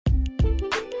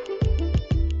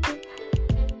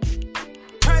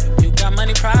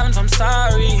problems, I'm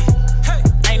sorry.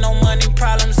 Ain't no money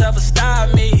problems ever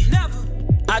stop me.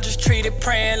 I just treat it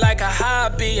praying like a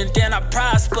hobby, and then I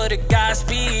prosper to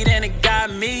Godspeed, and it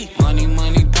got me. Money,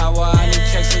 money, power, I need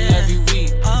chasing every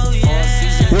week.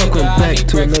 Welcome back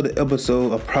to another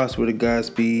episode of Prosper to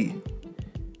Godspeed.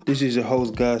 This is your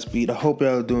host, Godspeed. I hope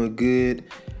y'all are doing good.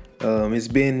 It's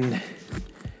been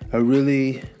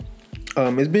really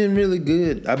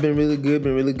good. I've been really good.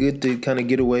 Been really good to kind of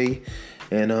get away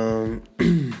and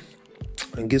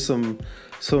and get some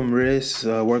rest.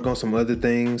 Work on some other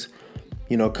things.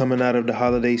 You know, coming out of the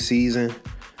holiday season,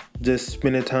 just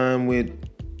spending time with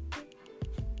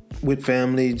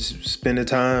family, just spending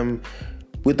time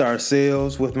with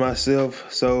ourselves, with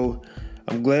myself. So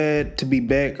I'm glad to be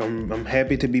back. I'm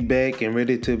happy to be back and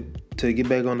ready to get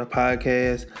back on the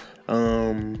podcast.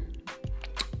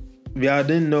 Y'all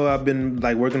didn't know I've been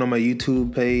working on my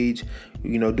YouTube page,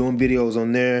 you know, doing videos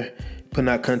on there, putting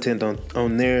out content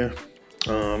on there.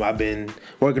 I've been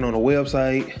working on a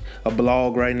website, a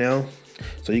blog right now.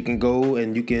 So you can go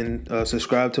and you can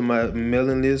subscribe to my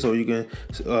mailing list, or you can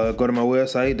go to my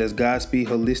website. That's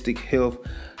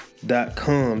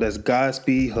GodspeedHolisticHealth.com. That's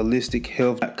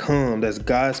GodspeedHolisticHealth.com. That's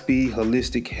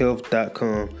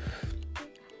GodspeedHolisticHealth.com.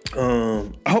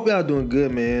 I hope y'all doing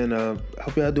good, man. I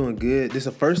hope y'all doing good. This is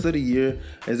the first of the year.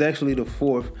 It's actually the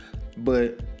fourth,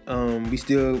 but we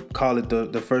still call it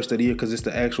the first of the year because it's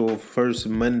the actual first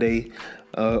Monday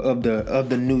of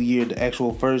the new year, the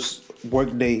actual first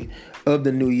work day of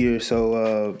the new year.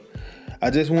 So I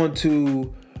just want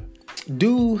to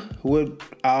do what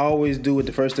I always do at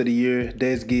the first of the year.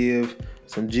 That's give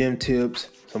some gym tips,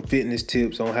 some fitness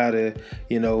tips on how to,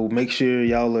 you know, make sure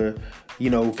y'all are, you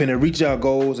know, finna reach y'all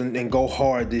goals and go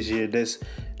hard this year. That's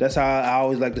how I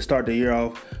always like to start the year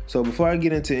off. So before I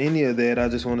get into any of that, I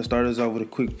just want to start us off with a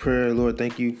quick prayer. Lord,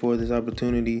 thank you for this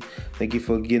opportunity. Thank you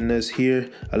for getting us here,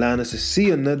 allowing us to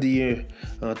see another year.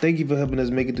 Thank you for helping us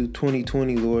make it through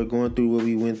 2020, Lord, going through what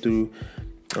we went through.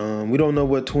 We don't know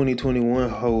what 2021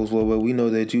 holds, Lord, but we know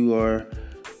that you are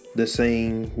the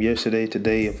same yesterday,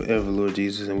 today, and forever, Lord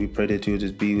Jesus. And we pray that you'll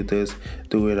just be with us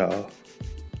through it all.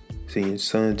 See, in your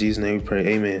son Jesus' name we pray.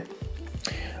 Amen.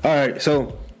 All right,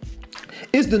 so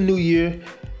it's the new year.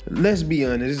 Let's be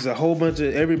honest. This is a whole bunch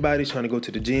of everybody's trying to go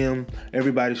to the gym.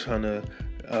 Everybody's trying to,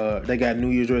 they got New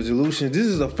Year's resolutions. This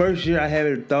is the first year I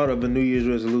haven't thought of a New Year's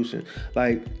resolution.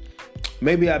 Like,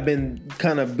 maybe I've been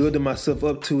kind of building myself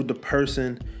up to the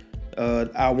person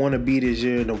I want to be this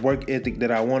year, the work ethic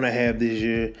that I want to have this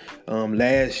year.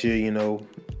 Last year, you know,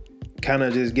 kind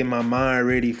of just get my mind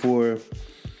ready for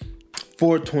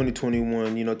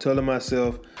 2021. You know, telling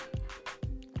myself,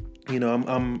 you know,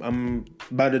 I'm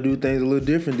about to do things a little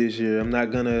different this year. I'm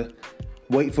not gonna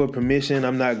wait for permission.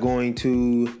 I'm not going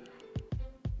to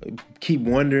keep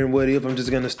wondering what if. I'm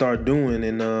just gonna start doing.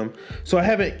 And so I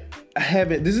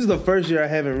haven't. This is the first year I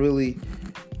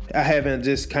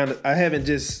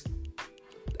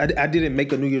didn't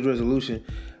make a New Year's resolution.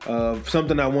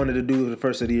 Something I wanted to do the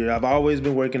first of the year. I've always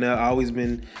been working out. I've always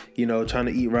been, you know, trying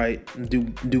to eat right, and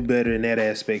do better in that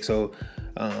aspect. So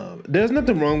there's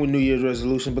nothing wrong with New Year's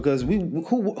resolution, because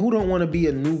who don't want to be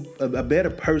a better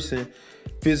person,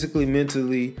 physically,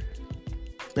 mentally,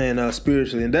 and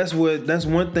spiritually. And that's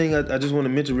one thing I just want to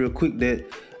mention real quick that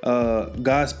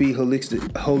Godspeed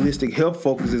Holistic Health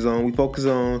focuses on. We focus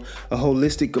on a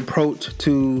holistic approach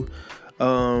to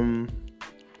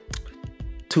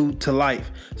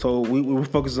life. So we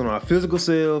focus on our physical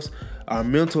selves, our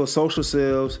mental, social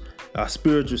selves, our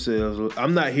spiritual selves.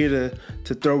 I'm not here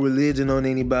to throw religion on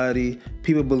anybody.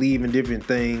 People believe in different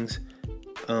things.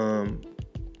 I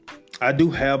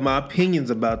do have my opinions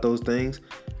about those things,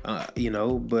 you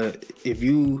know, but if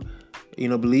you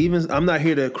believe in, I'm not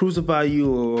here to crucify you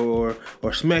or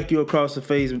smack you across the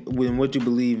face with what you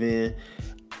believe in.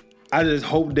 I just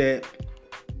hope that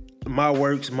my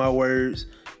words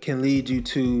can lead you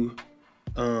to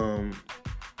a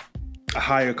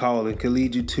higher calling, can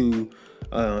lead you to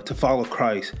follow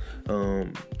Christ.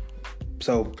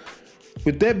 So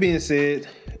with that being said,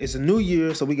 it's a new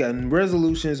year, so we got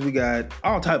resolutions, we got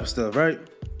all type of stuff, right?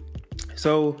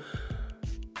 So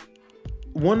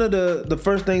one of the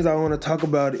first things I want to talk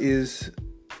about is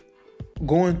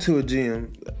going to a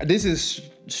gym. This is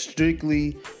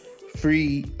strictly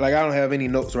free. Like, I don't have any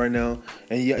notes right now,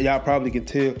 and y'all probably can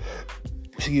tell.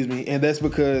 Excuse me. And that's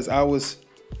because I was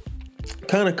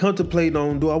kind of contemplating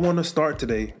on, do I want to start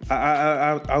today?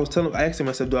 I was asking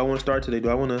myself, do I want to start today? Do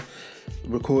I want to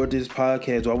record this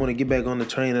podcast? Do I want to get back on the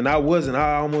train? And I wasn't.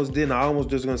 I almost didn't. I almost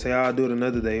just going to say, I'll do it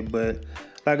another day. But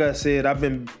like I said, I've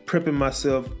been prepping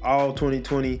myself all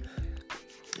 2020,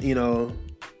 you know,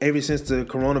 ever since the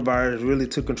coronavirus really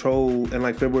took control in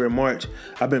like February, March,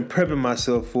 I've been prepping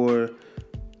myself for,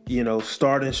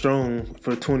 starting strong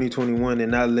for 2021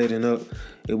 and not letting up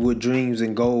with dreams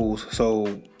and goals.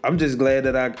 So I'm just glad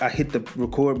that I hit the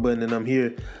record button and I'm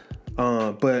here.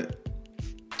 But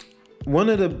one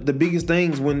of the biggest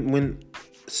things when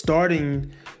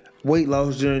starting weight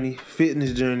loss journey,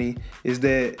 fitness journey, is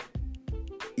that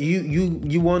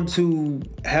you want to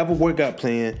have a workout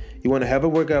plan. You want to have a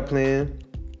workout plan.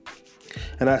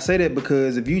 And I say that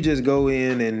because if you just go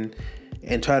in and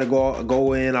try to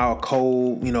go in all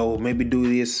cold, maybe do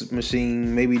this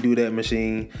machine, maybe do that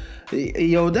machine,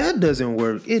 that doesn't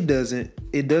work. It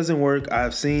doesn't work.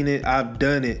 I've seen it. I've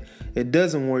done it. It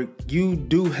doesn't work. You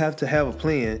do have to have a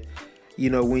plan.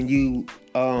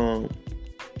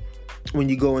 When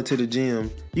you go into the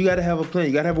gym, you got to have a plan.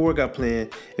 You got to have a workout plan.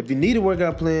 If you need a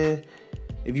workout plan,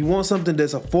 if you want something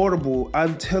that's affordable,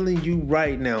 I'm telling you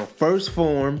right now, 1st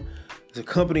Phorm is a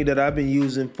company that I've been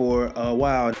using for a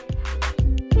while.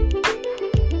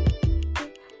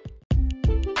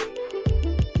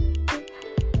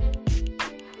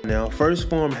 Now, 1st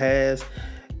Phorm has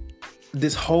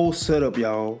this whole setup,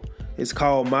 y'all. It's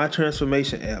called My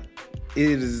Transformation app. It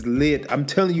is lit. I'm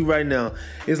telling you right now,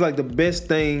 it's like the best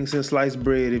thing since sliced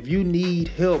bread. If you need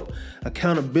help,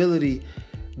 accountability,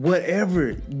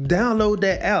 whatever, download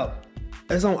that app.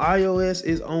 It's on iOS.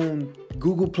 It's on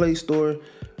Google Play Store.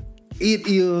 It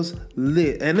is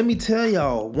lit. And let me tell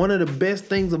y'all, one of the best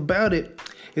things about it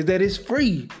is that it's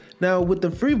free. Now, with the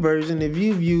free version, if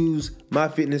you've used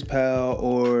MyFitnessPal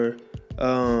or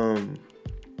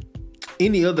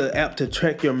any other app to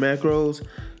track your macros,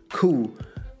 cool.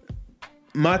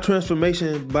 My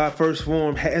Transformation by 1st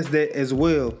Phorm has that as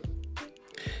well.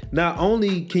 Not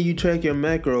only can you track your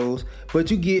macros, but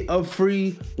you get a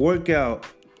free workout.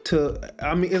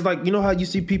 It's like, how you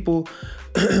see people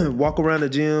walk around the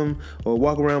gym or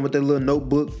walk around with their little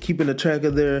notebook, keeping a track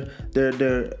of their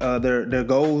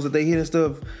goals that they hit and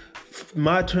stuff.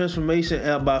 My Transformation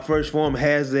app by 1st Phorm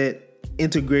has that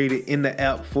integrated in the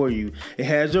app for you. It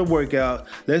has your workout.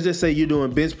 Let's just say you're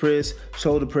doing bench press,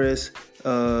 shoulder press,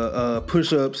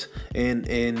 push-ups,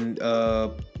 and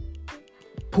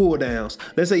pull downs.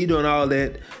 Let's say you're doing all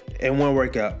that in one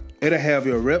workout. It'll have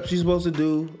your reps you're supposed to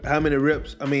do, how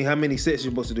many sets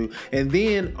you're supposed to do. And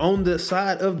then on the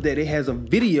side of that, it has a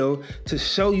video to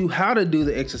show you how to do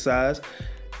the exercise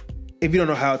if you don't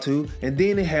know how to. And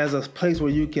then it has a place where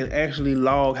you can actually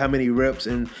log how many reps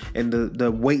and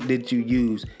the weight that you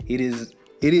use. It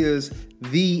is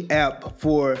the app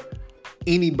for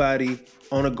anybody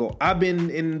on a go. I've been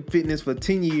in fitness for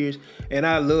 10 years and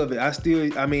I love it.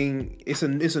 It's a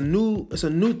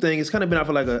new thing. It's kind of been out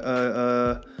for like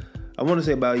I want to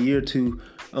say about a year or two.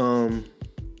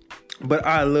 But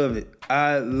I love it.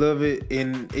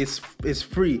 And it's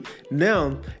free.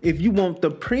 Now, if you want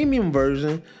the premium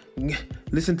version,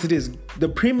 listen to this. The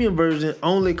premium version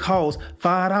only costs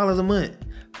 $5 a month.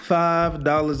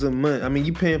 $5 a month.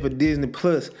 You paying for Disney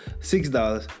Plus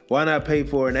 $6. Why not pay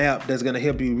for an app that's gonna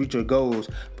help you reach your goals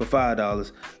for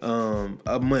 $5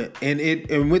 a month?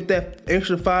 And with that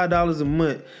extra $5 a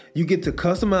month, you get to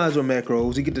customize your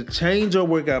macros. You get to change your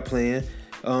workout plan.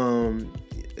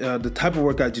 The type of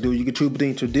workout you do. You can choose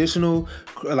between traditional,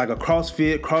 like a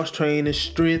CrossFit, cross training,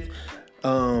 strength.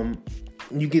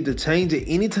 You get to change it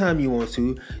anytime you want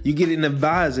to. You get an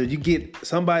advisor. You get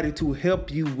somebody to help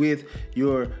you with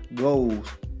your goals.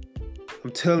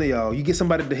 I'm telling y'all, you get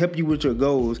somebody to help you with your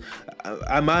goals.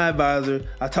 My advisor,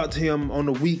 I talk to him on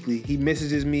the weekly. He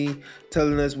messages me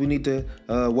telling us we need to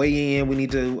weigh in. We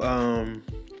need to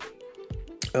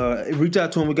reach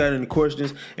out to him. We got any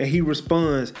questions, and he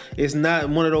responds. It's not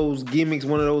one of those gimmicks,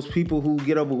 one of those people who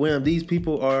get overwhelmed. These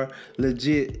people are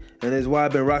legit, and that's why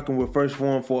I've been rocking with 1st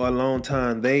Phorm for a long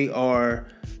time. They are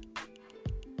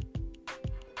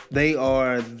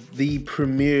the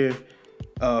premier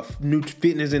new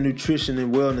fitness and nutrition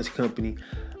and wellness company.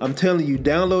 I'm telling you,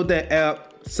 download that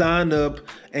app, sign up,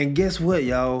 and guess what,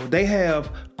 y'all? They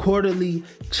have quarterly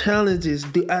challenges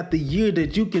throughout the year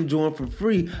that you can join for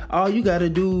free. All you got to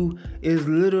do is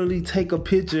literally take a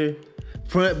picture,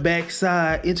 front, back,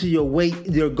 side, enter your weight,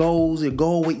 your goals, your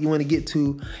goal weight you want to get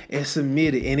to, and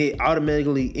submit it. And it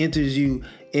automatically enters you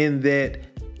in that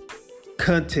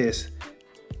contest.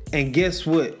 And guess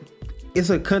what?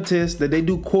 It's a contest that they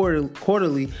do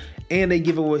quarterly, and they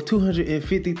give away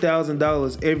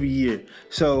 $250,000 every year.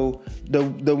 So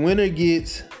the winner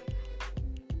gets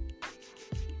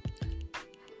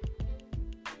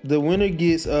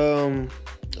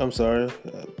I'm sorry.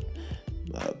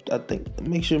 I think,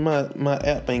 make sure my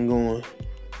app ain't going.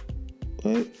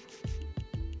 What?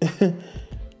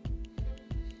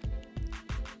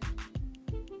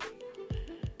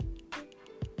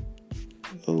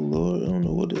 Oh Lord, I don't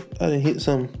know what I didn't hit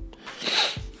something.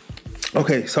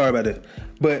 Okay, sorry about that.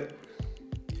 But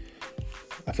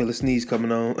I feel a sneeze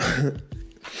coming on.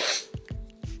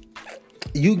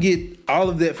 You get all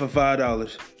of that for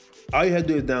 $5. All you have to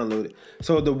do is download it.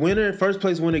 So the first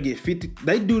place winner get 50.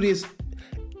 They do this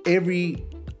every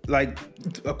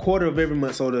a quarter of every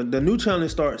month. So the new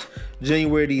challenge starts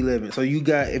January the 11th. So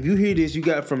if you hear this, you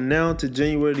got from now to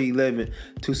January the 11th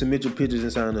to submit your pictures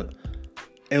and sign up.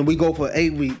 And we go for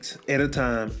 8 weeks at a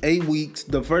time. 8 weeks.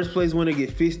 The first place winner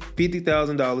get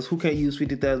 $50,000. Who can't use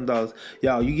 $50,000?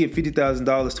 Y'all, you get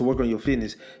 $50,000 to work on your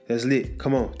fitness. That's lit.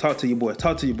 Come on, talk to your boy.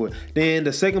 Then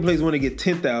the second place winner get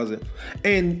 $10,000.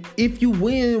 And if you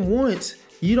win once,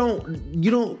 you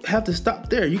don't have to stop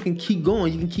there. You can keep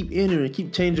going. You can keep entering,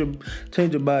 keep changing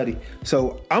your body.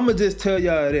 So I'ma just tell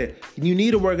y'all that you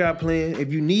need a workout plan.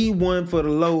 If you need one for the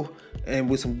low,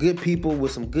 and with some good people,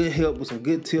 with some good help, with some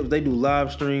good tips, they do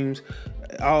live streams,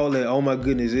 all that. Oh my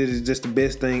goodness, it is just the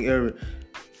best thing ever.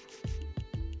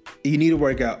 You need a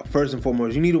workout, first and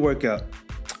foremost. You need a workout.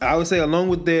 I would say along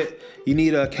with that, you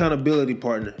need an accountability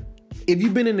partner. If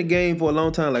you've been in the game for a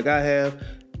long time like I have,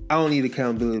 I don't need an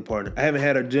accountability partner. I haven't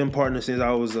had a gym partner since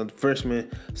I was a freshman,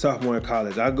 sophomore in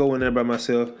college. I go in there by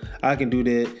myself. I can do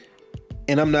that.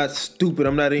 And I'm not stupid.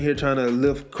 I'm not in here trying to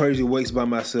lift crazy weights by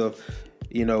myself.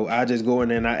 You know, I just go in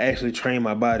there and I actually train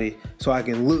my body so I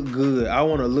can look good. I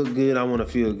want to look good. I want to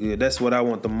feel good. That's what I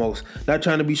want the most. Not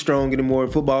trying to be strong anymore.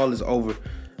 Football is over.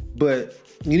 But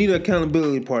you need an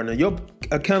accountability partner. Your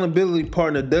accountability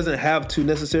partner doesn't have to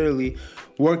necessarily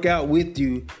work out with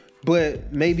you,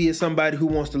 but maybe it's somebody who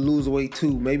wants to lose weight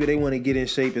too. Maybe they want to get in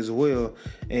shape as well.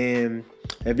 And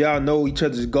if y'all know each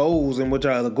other's goals and what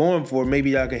y'all are going for,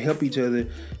 maybe y'all can help each other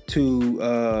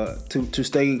to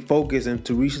stay focused and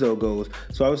to reach those goals.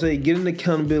 So I would say get an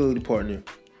accountability partner.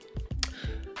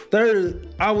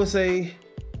 Third, I would say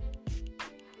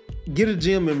get a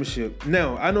gym membership.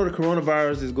 Now, I know the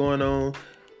coronavirus is going on,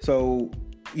 so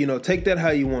take that how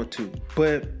you want to.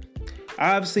 But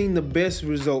I've seen the best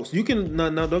results. You can now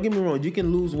don't get me wrong, you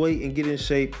can lose weight and get in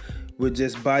shape with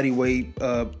just body weight,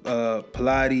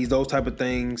 Pilates, those type of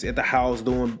things at the house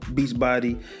doing beach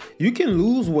body. You can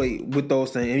lose weight with those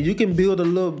things, and you can build a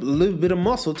little bit of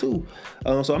muscle too.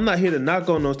 So I'm not here to knock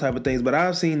on those type of things, but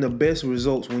I've seen the best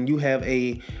results when you have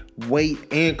a weight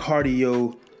and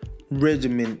cardio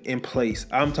regimen in place.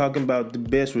 I'm talking about the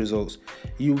best results.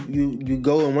 You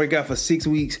go and work out for 6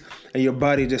 weeks and your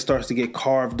body just starts to get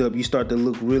carved up. You start to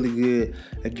look really good,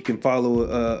 and you can follow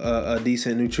a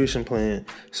decent nutrition plan.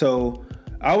 So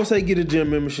I would say get a gym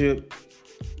membership.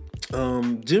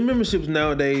 Gym memberships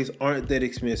nowadays aren't that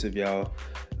expensive, y'all.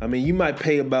 I mean, you might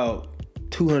pay about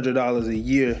 $200 a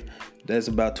year. That's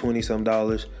about $20-some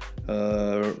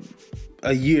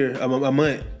a year, a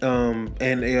month,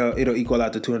 and it'll equal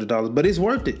out to $200. But it's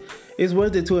worth it. It's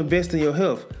worth it to invest in your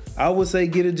health. I would say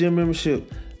get a gym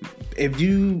membership. If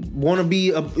you want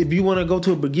to go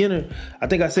to a beginner, I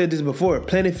think I said this before.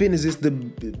 Planet Fitness is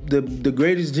the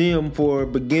greatest gym for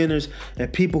beginners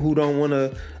and people who don't want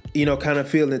to, kind of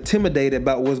feel intimidated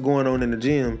about what's going on in the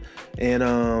gym. And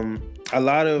a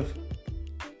lot of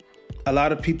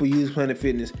people use Planet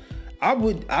Fitness. I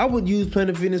would use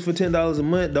Planet Fitness for $10 a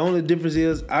month. The only difference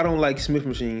is I don't like Smith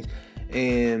machines,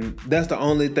 and that's the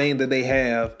only thing that they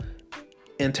have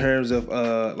in terms of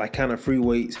kind of free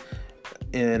weights.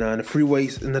 And the free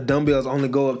weights and the dumbbells only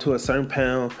go up to a certain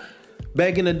pound.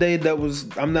 Back in the day,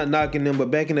 I'm not knocking them,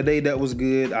 but back in the day that was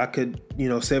good. I could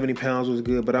 70 pounds was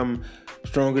good, but I'm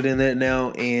stronger than that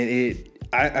now, and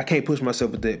I can't push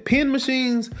myself with that. Pin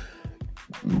machines,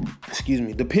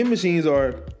 the pin machines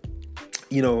are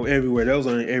everywhere. Those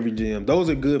are in every gym. Those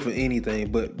are good for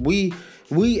anything. But we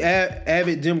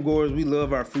avid gym goers, we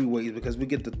love our free weights because we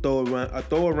get to throw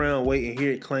around weight and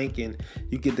hear it clank, and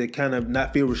you get to kind of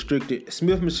not feel restricted.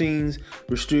 Smith machines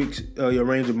restricts your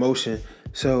range of motion,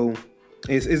 so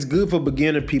it's good for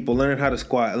beginner people learning how to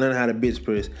squat, learning how to bench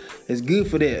press. It's good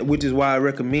for that, which is why I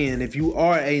recommend if you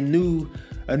are a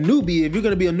newbie, if you're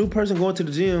gonna be a new person going to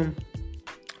the gym,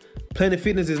 Planet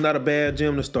Fitness is not a bad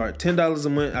gym to start. $10 a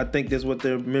month, I think that's what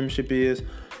their membership is.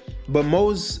 But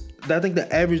I think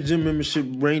the average gym membership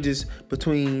ranges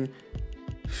between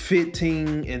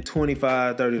 $15 and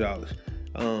 $25,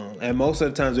 $30. And most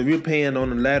of the times, if you're paying on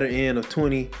the latter end of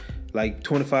 20, like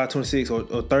 $25, $26,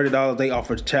 or $30, they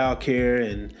offer childcare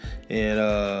and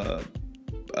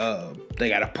they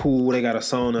got a pool, they got a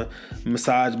sauna,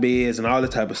 massage beds, and all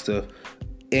that type of stuff.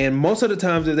 And most of the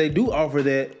times that they do offer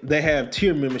that, they have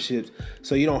tier memberships.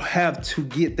 So you don't have to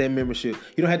get that membership.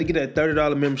 You don't have to get that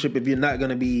 $30 membership if you're not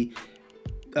going to be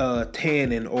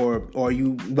tanning or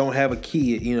you don't have a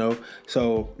kid,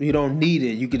 so you don't need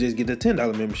it. You could just get the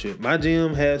 $10 membership. My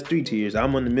gym has 3 tiers.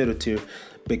 I'm on the middle tier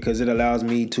because it allows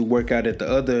me to work out at the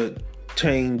other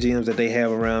chain gyms that they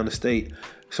have around the state.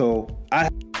 So I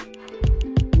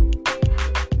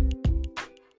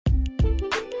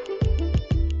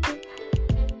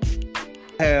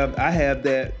have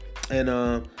that, and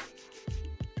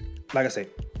like I say,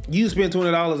 you spend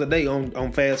 $20 a day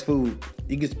on fast food.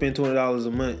 You can spend $20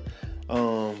 a month,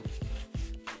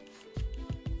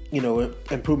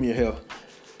 improving your health.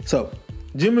 So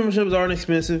gym memberships aren't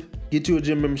expensive. Get you a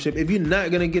gym membership. If you're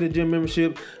not gonna get a gym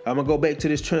membership, I'm gonna go back to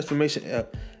this transformation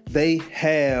app. They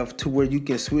have to where you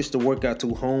can switch the workout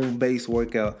to home-based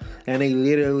workout, and they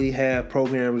literally have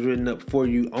programs written up for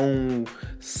you on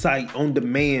site, on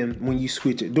demand when you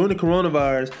switch it. During the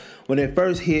coronavirus, when it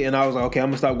first hit, and I was like, okay, I'm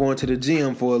gonna stop going to the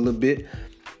gym for a little bit.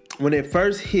 When it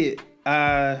first hit,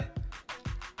 I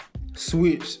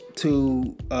switched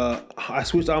all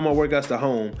my workouts to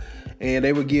home. And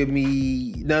they would give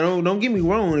me, now don't get me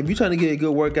wrong, if you're trying to get a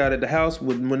good workout at the house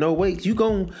with no weights, you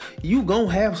gon'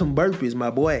 have some burpees, my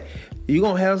boy. You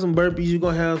gonna have some burpees, you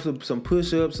gonna have some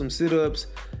push-ups, some sit-ups,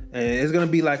 and it's gonna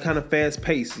be like kind of fast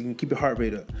paced. You can keep your heart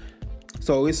rate up.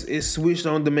 So it's switched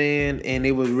on demand and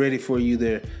it was ready for you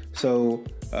there. So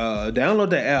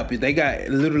download the app. They got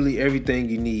literally everything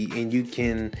you need, and you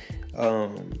can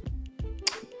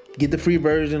get the free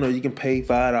version, or you can pay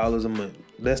 $5 a month.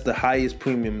 That's the highest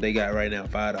premium they got right now,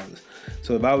 $5.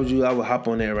 So if I was you, I would hop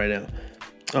on that right now.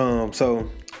 So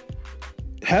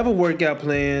have a workout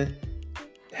plan,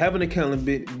 have an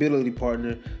accountability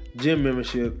partner, gym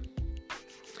membership.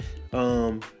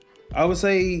 I would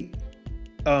say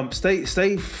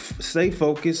stay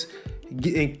focused,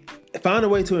 and find a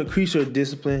way to increase your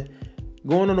discipline.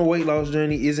 Going on a weight loss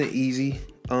journey isn't easy.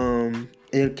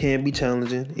 It can be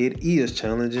challenging. It is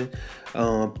challenging.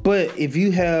 But if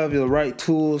you have the right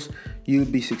tools, you'll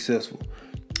be successful.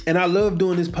 And I love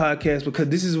doing this podcast because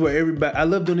this is where I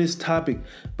love doing this topic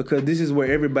because this is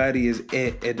where everybody is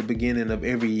at the beginning of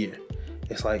every year.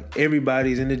 It's like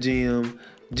everybody's in the gym.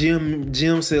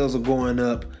 Gym sales are going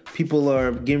up. People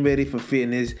are getting ready for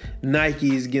fitness.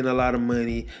 Nike is getting a lot of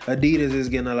money. Adidas is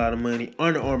getting a lot of money.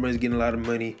 Under Armour is getting a lot of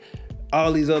money.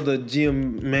 All these other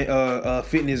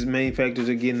fitness manufacturers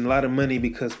are getting a lot of money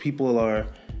because people are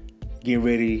getting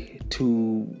ready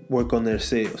to work on their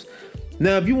sales.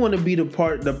 Now, if you want to be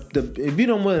if you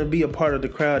don't want to be a part of the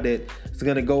crowd that is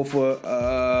going to go for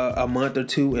a month or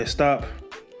two and stop,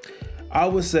 I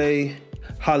would say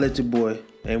holler at your boy,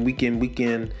 and you can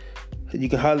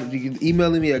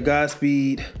email me at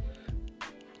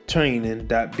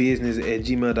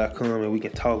godspeedtraining.business@gmail.com, and we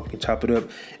can talk, we can chop it up,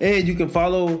 and you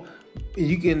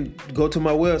can go to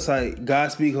my website,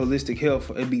 Godspeed Holistic Health.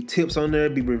 It'll be tips on there,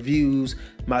 it'll be reviews,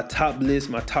 my top list,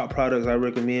 my top products I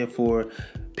recommend for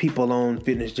people on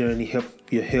fitness journey,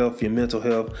 your health, your mental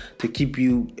health, to keep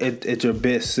you at your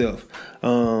best self.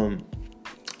 And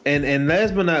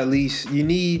last but not least, you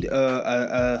need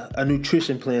a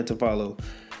nutrition plan to follow.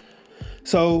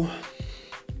 So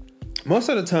most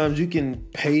of the times you can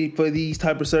pay for these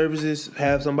type of services,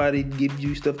 have somebody give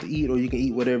you stuff to eat, or you can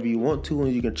eat whatever you want to,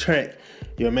 and you can track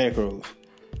your macros,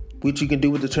 which you can do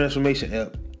with the Transformation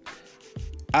app.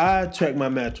 I track my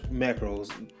macros.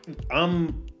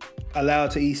 I'm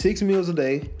allowed to eat 6 meals a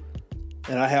day,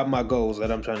 and I have my goals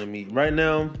that I'm trying to meet. Right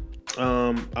now,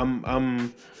 I'm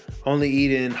only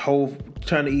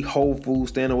trying to eat whole food,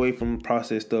 staying away from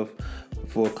processed stuff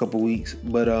for a couple weeks,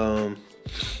 but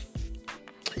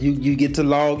You get to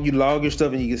log your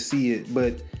stuff and you can see it.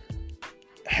 But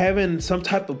having some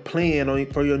type of plan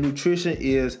for your nutrition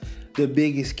is the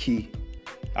biggest key.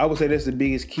 I would say that's the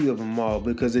biggest key of them all,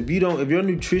 because if your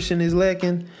nutrition is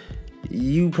lacking,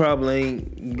 you probably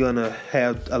ain't gonna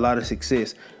have a lot of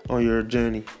success on your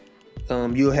journey.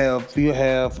 You'll have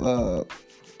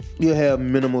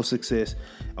minimal success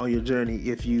on your journey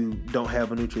if you don't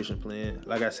have a nutrition plan.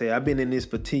 Like I say, I've been in this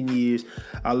for 10 years.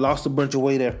 I lost a bunch of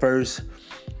weight at first,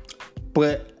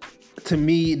 but to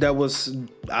me,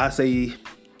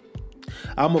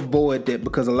 I'm avoid that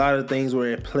because a lot of things were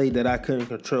at play that I couldn't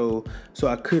control. So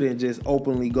I couldn't just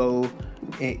openly go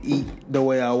and eat the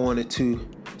way I wanted to.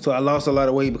 So I lost a lot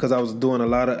of weight because I was doing a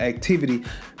lot of activity.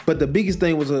 But the biggest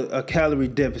thing was a calorie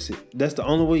deficit. That's the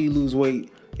only way you lose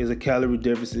weight, is a calorie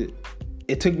deficit.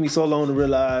 It took me so long to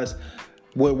realize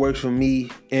what works for me.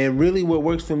 And really what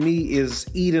works for me is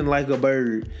eating like a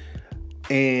bird.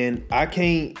 And I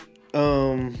can't,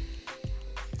 right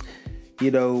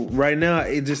now,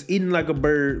 it's just eating like a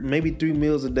bird, maybe 3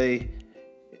 meals a day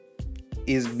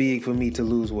is big for me to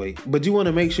lose weight. But you want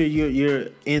to make sure you're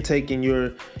intaking,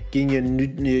 you're getting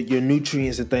your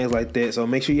nutrients and things like that. So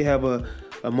make sure you have a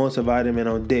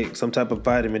multivitamin on deck, some type of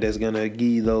vitamin that's gonna give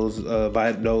you those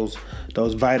vitamins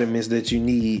that you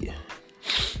need.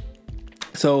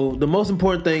 So the most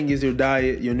important thing is your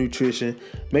diet, your nutrition.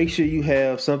 Make sure you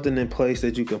have something in place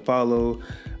that you can follow.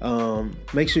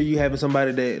 Make sure you having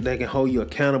somebody that can hold you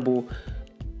accountable.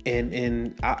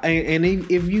 And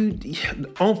if you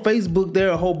on Facebook, there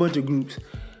are a whole bunch of groups.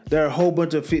 There are a whole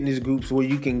bunch of fitness groups where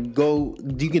you can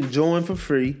join for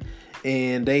free,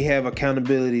 and they have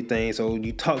accountability things. So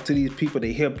you talk to these people,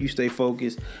 they help you stay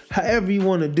focused. However you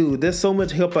want to do. There's so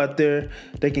much help out there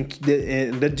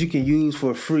that you can use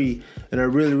for free at a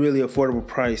really, really affordable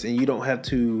price, and you don't have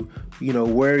to,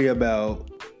 worry about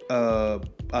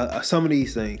some of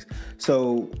these things.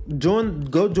 So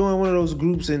go join one of those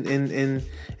groups and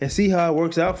see how it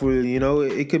works out for you.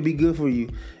 It could be good for you.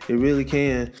 It really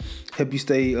can help you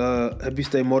stay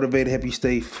motivated, help you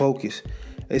stay focused.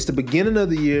 It's the beginning of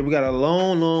the year. We got a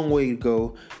long, long way to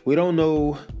go. We don't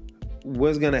know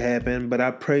what's gonna happen, but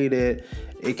I pray that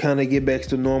it kind of get back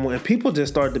to normal and people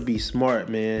just start to be smart,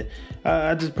 man.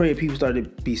 I just pray that people start to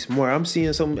be smart. I'm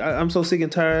so sick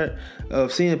and tired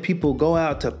of seeing people go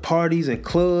out to parties and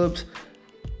clubs.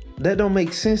 That don't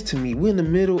make sense to me. We're in the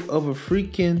middle of a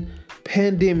freaking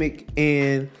pandemic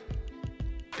and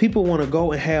people want to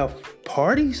go and have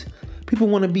parties. People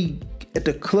want to be at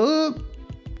the club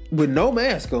with no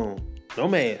mask on. No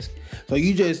mask. So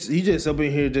you just up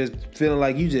in here just feeling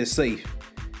like you just safe.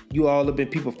 You all up in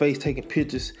people's face taking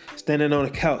pictures, standing on the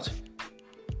couch.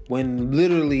 When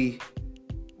literally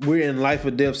we're in life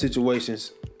or death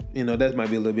situations. That might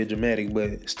be a little bit dramatic,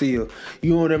 but still,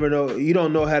 you won't ever know. You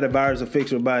don't know how the virus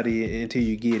affects your body until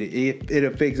you get it. It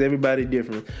affects everybody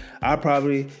different. I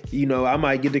probably, I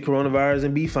might get the coronavirus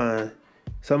and be fine.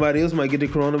 Somebody else might get the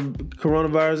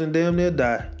coronavirus and damn near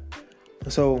die.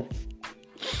 So,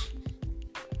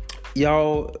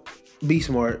 y'all be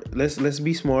smart. Let's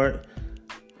be smart.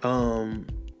 And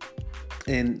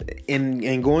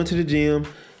going to the gym,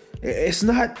 it's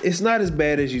not as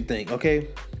bad as you think. Okay,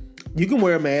 you can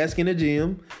wear a mask in the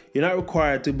gym. You're not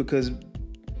required to because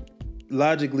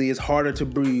logically it's harder to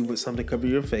breathe with something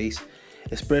covering your face,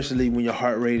 especially when your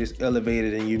heart rate is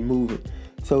elevated and you're moving.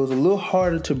 So it's a little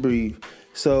harder to breathe.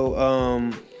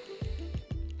 So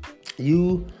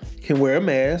you can wear a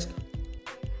mask.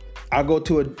 I go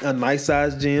to a nice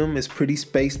sized gym. It's pretty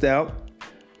spaced out.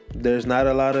 There's not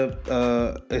a lot of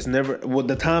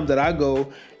the time that I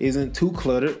go isn't too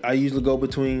cluttered. I usually go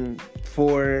between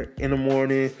 4 in the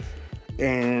morning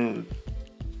and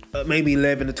maybe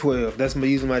 11 to 12. That's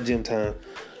usually my gym time.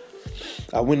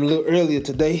 I went a little earlier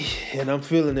today and I'm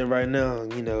feeling it right now.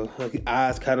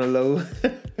 Eyes kind of low.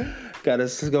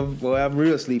 Boy, I'm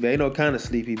real sleepy. Ain't no kind of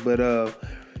sleepy, but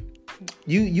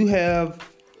you have.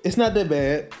 It's not that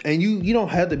bad, and you don't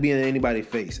have to be in anybody's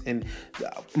face. And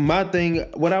my thing,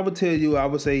 what I would tell you, I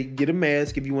would say get a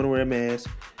mask if you want to wear a mask.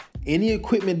 Any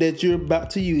equipment that you're about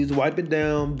to use, wipe it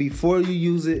down before you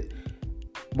use it.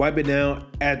 Wipe it down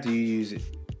after you use it.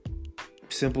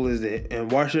 Simple as that.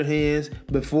 And wash your hands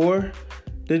before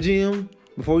the gym,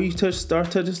 before you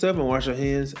start touching stuff, and wash your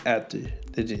hands after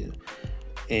the gym.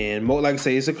 And like I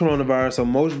say, it's a coronavirus, so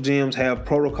most gyms have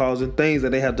protocols and things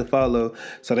that they have to follow.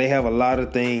 So they have a lot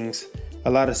of things,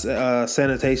 a lot of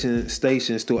sanitation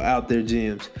stations throughout their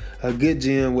gyms. A good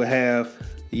gym will have,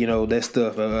 that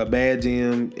stuff. A bad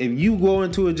gym, if you go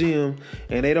into a gym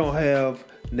and they don't have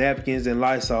napkins and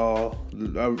Lysol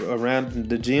around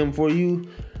the gym for you,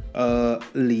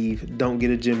 leave. Don't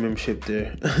get a gym membership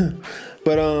there.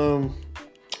 But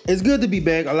it's good to be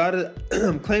back.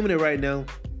 I'm claiming it right now.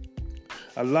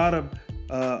 A lot of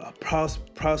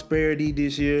prosperity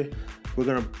this year. We're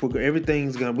gonna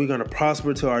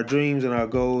prosper to our dreams and our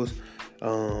goals.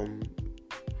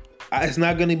 It's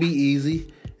not gonna be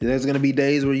easy. There's gonna be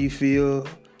days where you feel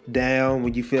down,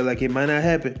 when you feel like it might not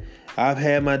happen. I've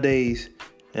had my days,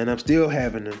 and I'm still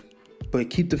having them. But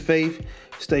keep the faith,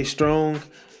 stay strong,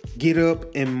 get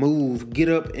up and move. Get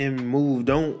up and move.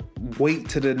 Don't wait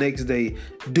till the next day.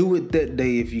 Do it that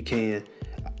day if you can.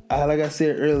 Like I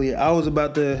said earlier, I was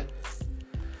about to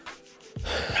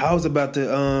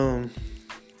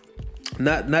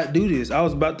not do this. I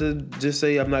was about to just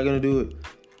say I'm not gonna do it.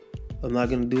 I'm not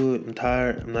gonna do it. I'm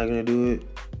tired. I'm not gonna do it.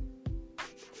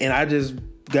 And I just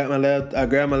grabbed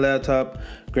my laptop,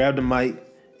 grabbed the mic,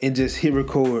 and just hit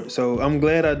record. So I'm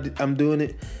glad I'm doing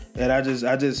it. And I just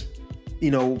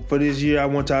for this year I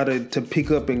want y'all to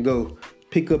pick up and go,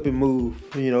 pick up and move.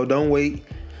 Don't wait.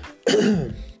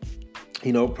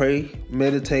 Pray,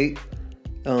 meditate,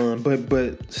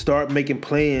 but start making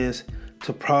plans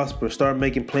to prosper. Start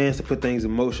making plans to put things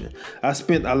in motion. I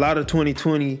spent a lot of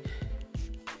 2020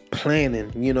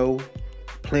 planning,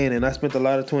 planning. I spent a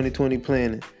lot of 2020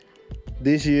 planning.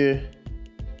 This year,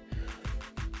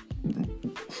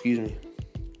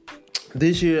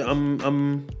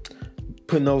 I'm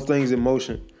putting those things in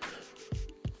motion.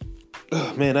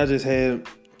 Oh, man, I just had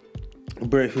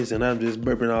breakfast and I'm just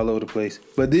burping all over the place.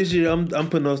 But this year, I'm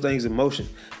putting those things in motion.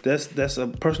 That's a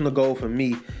personal goal for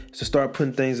me, is to start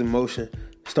putting things in motion.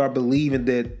 Start believing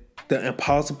that the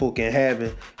impossible can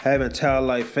happen. Having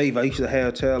childlike faith. I used to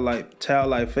have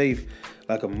childlike faith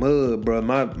like a mud, bro.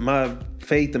 My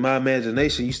faith and my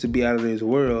imagination used to be out of this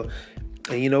world.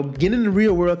 And getting in the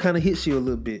real world kind of hits you a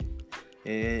little bit,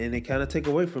 and it kind of take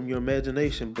away from your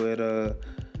imagination. But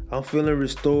I'm feeling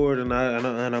restored, and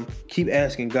I'm keep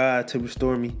asking God to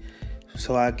restore me,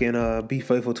 so I can be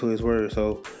faithful to His word.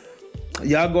 So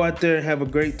y'all go out there and have a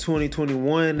great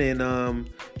 2021, and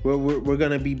we're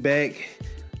gonna be back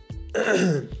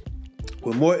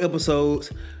with more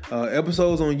episodes on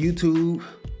YouTube,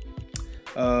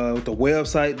 with the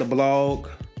website, the blog.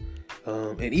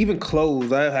 And even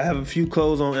clothes. I have a few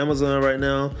clothes on Amazon right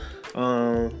now.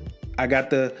 I got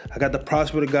the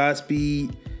Prosper to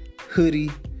Godspeed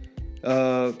hoodie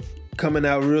coming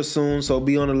out real soon, so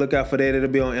be on the lookout for that. It'll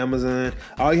be on Amazon.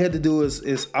 All you have to do is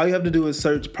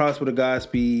search Prosper to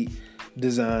Godspeed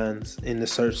designs in the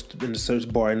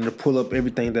search bar, and it'll pull up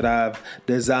everything that I've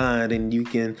designed, and you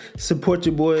can support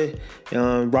your boy,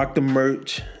 rock the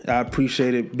merch. I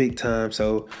appreciate it big time.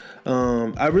 So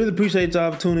I really appreciate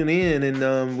y'all for tuning in,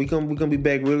 and we gonna be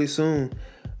back really soon.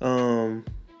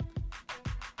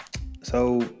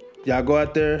 So y'all go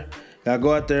out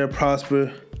there,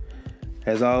 prosper.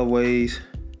 As always,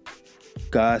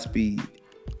 Godspeed.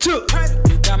 You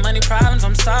got money problems,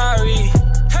 I'm sorry.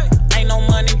 Ain't no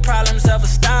money problems ever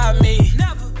stop me.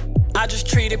 I just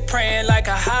treat it praying like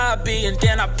a hobby, and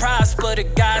then I prosper to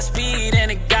Godspeed, and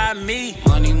it got me.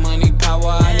 Money,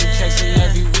 power, I